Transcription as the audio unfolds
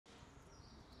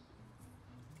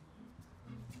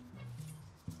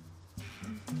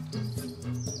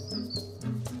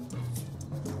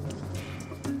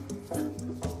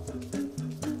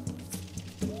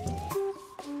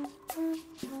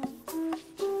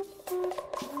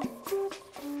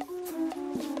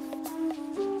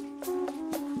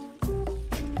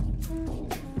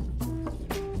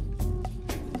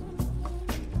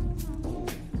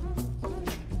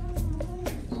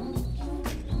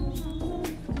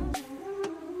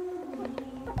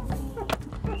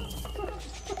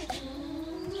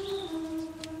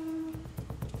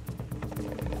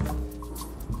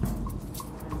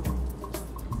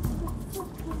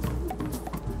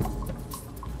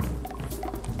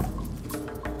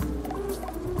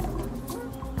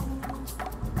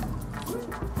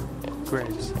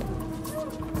Graves.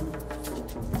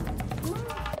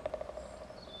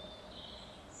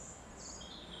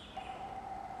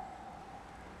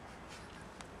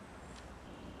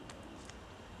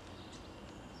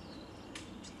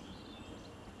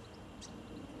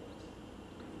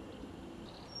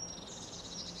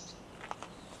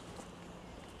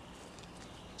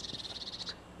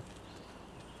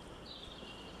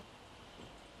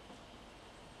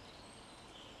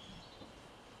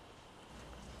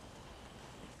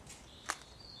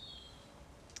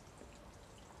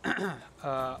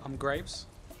 I'm Graves.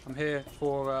 I'm here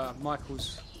for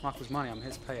Michael's money. I'm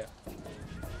here to pay it.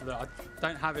 Look, I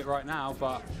don't have it right now,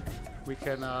 but we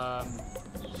can, I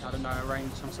don't know,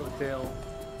 arrange some sort of deal.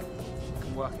 We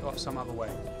can work it off some other way.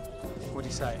 What do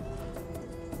you say?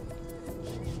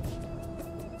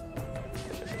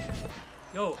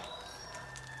 Yo!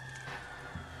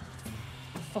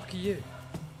 The fuck are you?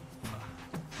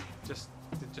 Just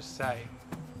say,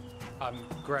 I'm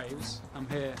Graves. I'm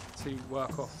here to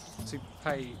to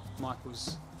pay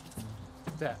Michael's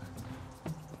debt.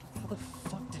 How the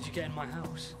fuck did you get in my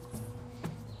house?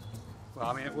 Well,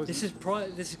 I mean, it was. This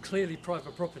is clearly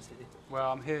private property.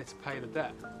 Well, I'm here to pay the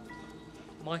debt.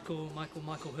 Michael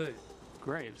who?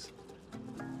 Graves.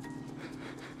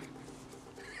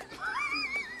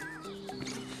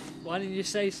 Why didn't you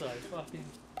say so? Fucking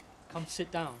come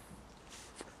sit down.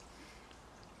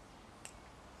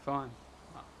 Fine.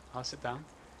 I'll sit down.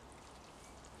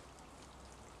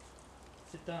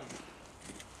 Sit down.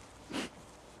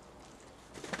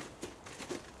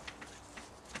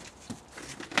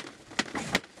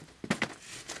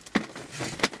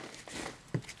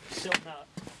 Sit on that.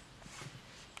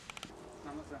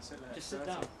 I'm not going to sit there. Just sit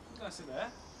down. I'm going to sit there.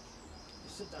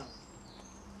 Just sit down.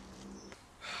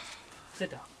 Sit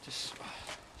down. Just.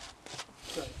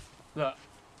 Look,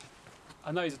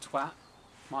 I know he's a twat,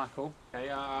 Michael. Okay,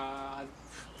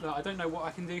 look, I don't know what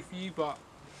I can do for you, but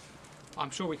I'm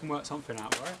sure we can work something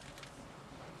out, right?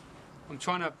 I'm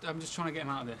just trying to get him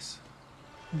out of this.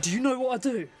 Do you know what I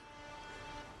do?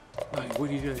 No, what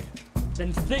do you do?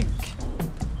 Then think.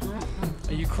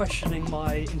 Are you questioning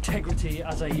my integrity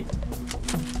as a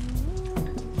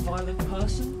violent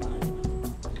person?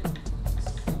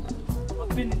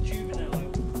 I've been in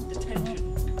juvenile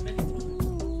detention many times.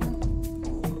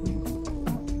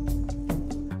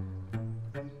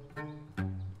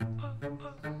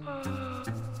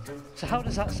 So how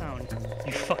does that sound,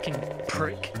 you fucking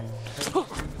prick?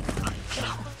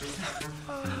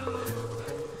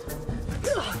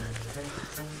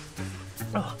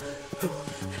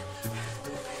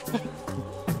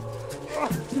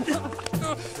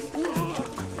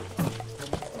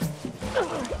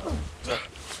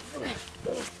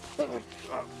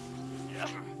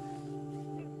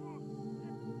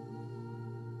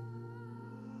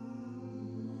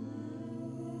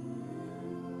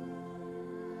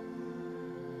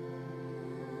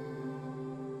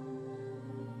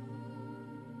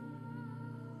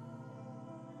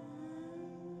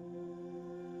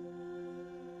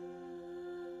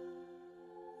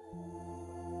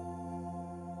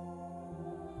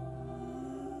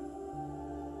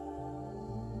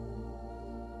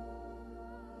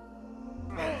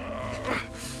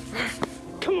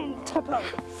 Come on, tap out.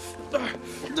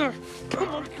 No. Come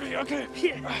on. Okay.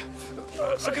 Here.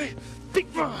 Okay. Big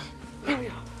one. Here we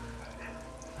are.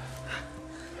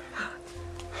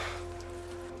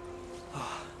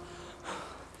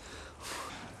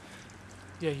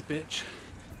 Yeah, you bitch.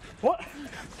 What?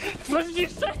 What did you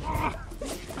say?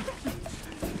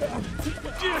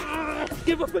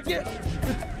 Give up again.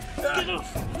 Get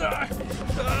off.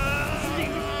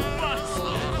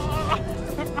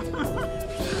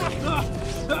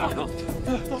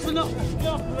 That's enough.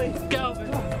 Enough, please.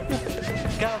 Galvin.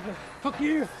 Galvin. Fuck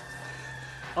you.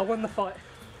 I won the fight.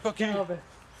 Fuck you. Galvin.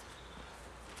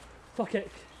 Fuck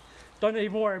it. Don't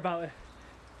even worry about it.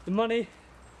 The money,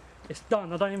 it's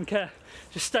done. I don't even care.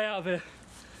 Just stay out of here.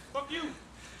 Fuck you.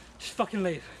 Just fucking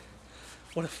leave.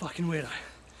 What a fucking weirdo.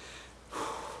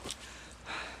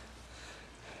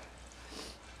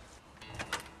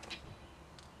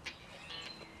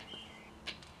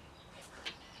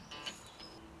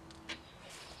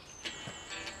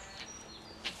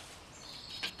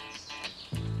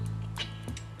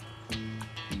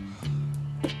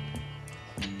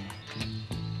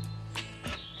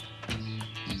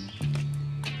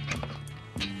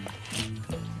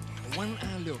 When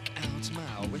I look out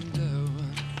my window,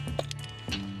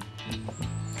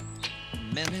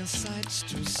 many sights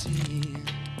to see.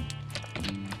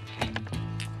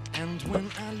 And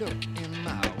when I look in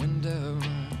my window,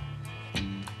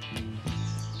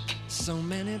 so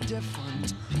many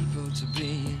different people to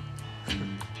be.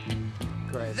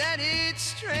 Great. that it's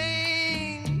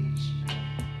strange,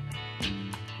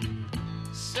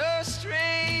 so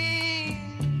strange.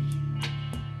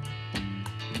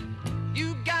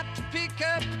 You got to pick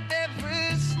up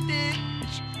every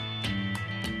stitch.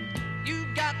 You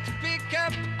got to pick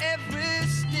up every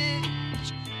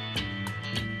stitch.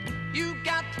 You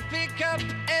got to pick up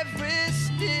every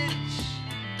stitch.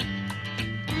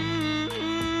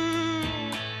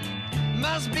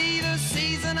 Must be the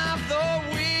season of the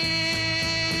witch.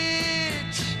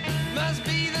 Must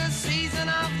be the season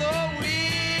of the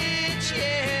witch,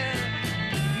 yeah.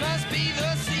 Must be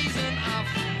the season of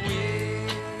the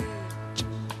witch.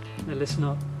 Now listen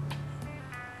up.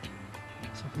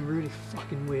 Something really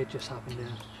fucking weird just happened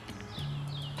here.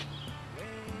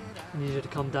 I need you to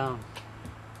come down.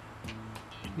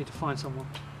 I need to find someone.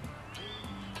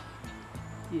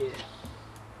 Yeah.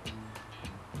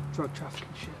 Drug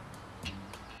trafficking shit.